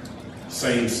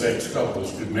same-sex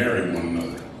couples could marry one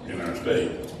another in our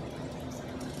state.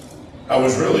 I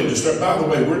was really disturbed. By the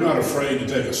way, we're not afraid to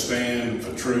take a stand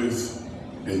for truth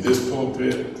in this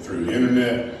pulpit, through the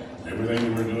internet, everything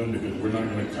that we're doing, because we're not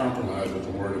going to compromise what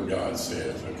the Word of God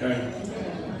says, okay?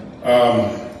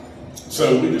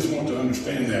 So we just want to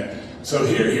understand that. So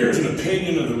here's an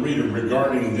opinion of the reader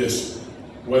regarding this,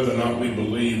 whether or not we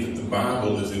believe that the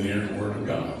Bible is the inerrant Word of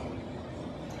God.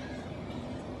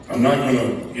 I'm not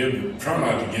going to try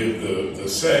not to give the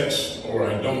sex, or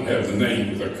I don't have the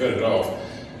name because I cut it off.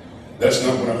 That's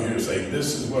not what I'm here to say.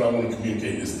 This is what I want to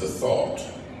communicate, is the thought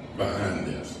behind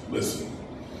this. Listen.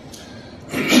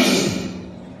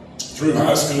 Through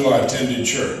high school, I attended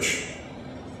church.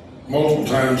 Multiple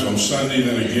times on Sunday,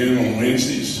 then again on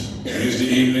Wednesday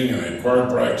evening, and I had choir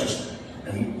practice,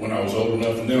 and when I was old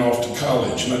enough, and then off to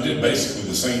college. And I did basically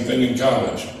the same thing in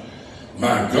college.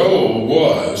 My goal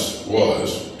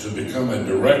was to become a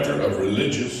director of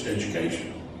religious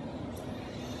education.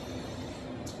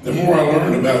 The more I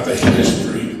learned about the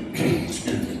history,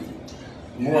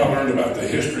 the more I learned about the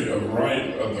history of the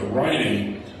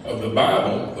writing of the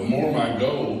Bible, the more my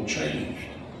goal changed.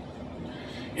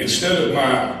 Instead of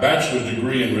my bachelor's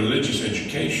degree in religious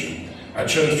education, I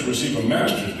chose to receive a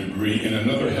master's degree in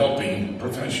another helping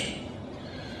profession.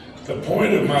 The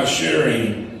point of my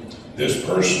sharing this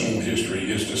personal history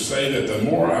is to say that the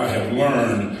more I have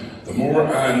learned, the more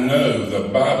I know the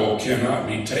Bible cannot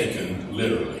be taken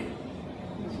literally.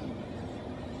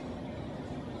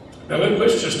 Now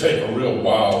let's just take a real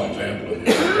wild example of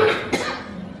this.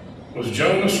 Was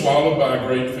Jonah swallowed by a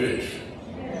great fish?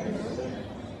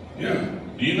 Yeah.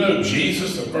 Do you know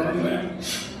Jesus affirmed that?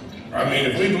 I mean,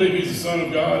 if we believe he's the Son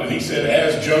of God, and he said,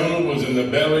 as Jonah was in the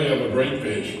belly of a great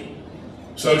fish,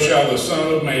 so shall the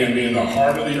Son of Man be in the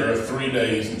heart of the earth 3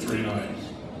 days and 3 nights.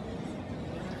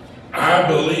 I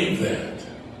believe that.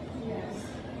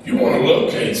 If you want to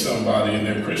locate somebody in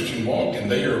their Christian walk, and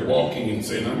they are walking and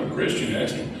saying, I'm a Christian,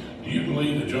 ask them, do you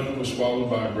believe that Jonah was swallowed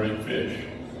by a great fish?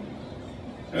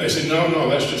 And they say, no,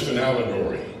 that's just an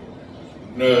allegory.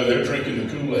 No, they're drinking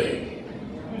the Kool-Aid,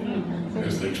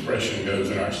 as the expression goes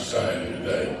in our society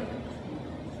today.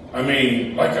 I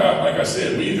mean, like I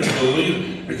said, we either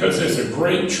believe, because there's a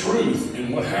great truth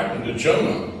in what happened to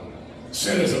Jonah,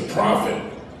 sent as a prophet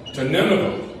to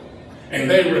Nineveh,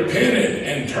 and they repented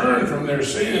and turned from their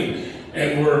sin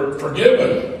and were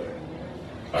forgiven.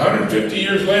 150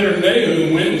 years later,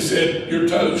 Nahum went and said, you're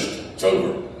toast, it's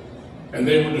over. And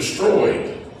they were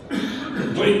destroyed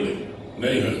completely.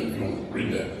 Nahum, if you want to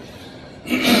read that.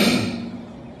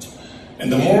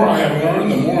 And the more I have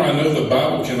learned, the more I know the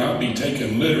Bible cannot be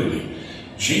taken literally.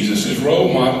 Jesus'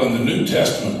 role model in the New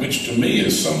Testament, which to me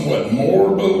is somewhat more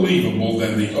believable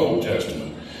than the Old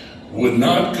Testament, would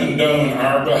not condone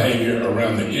our behavior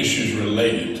around the issues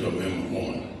related to Amendment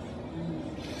 1.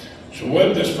 So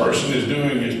what this person is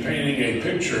doing is painting a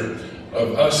picture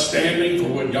of us standing for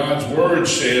what God's Word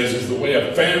says is the way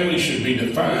a family should be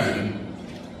defined,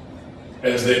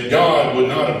 as that God would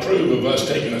not approve of us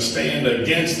taking a stand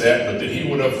against that, but that he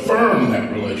would affirm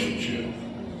that relationship.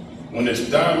 when it's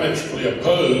diametrically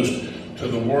opposed to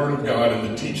the Word of God and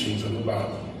the teachings of the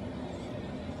Bible.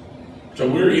 So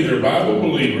we're either Bible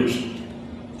believers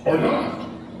or not.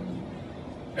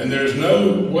 And there's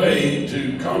no way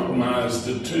to compromise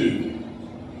the two.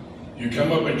 You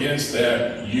come up against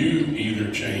that, you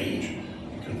either change,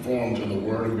 conform to the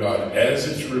Word of God as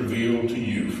it's revealed to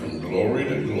you from glory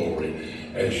to glory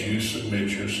as you submit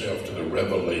yourself to the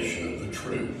revelation of the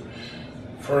truth.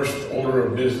 First order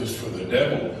of business for the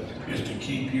devil is to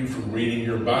keep you from reading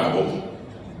your Bible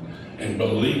and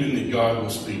believing that God will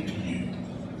speak to you,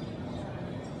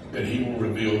 that he will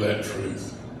reveal that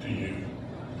truth to you.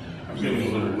 I'm getting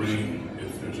a little reading,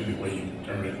 if there's any way you can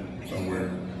turn it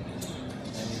somewhere.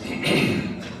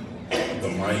 The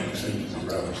mic seems to be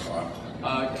rather hot.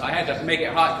 I had to make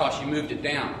it hot because you moved it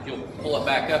down. If you'll pull it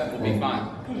back up, we'll be fine.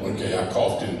 Okay, I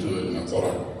coughed into it and I thought,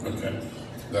 okay. Is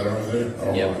that all right there?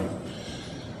 All yep. right.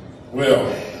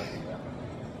 Well,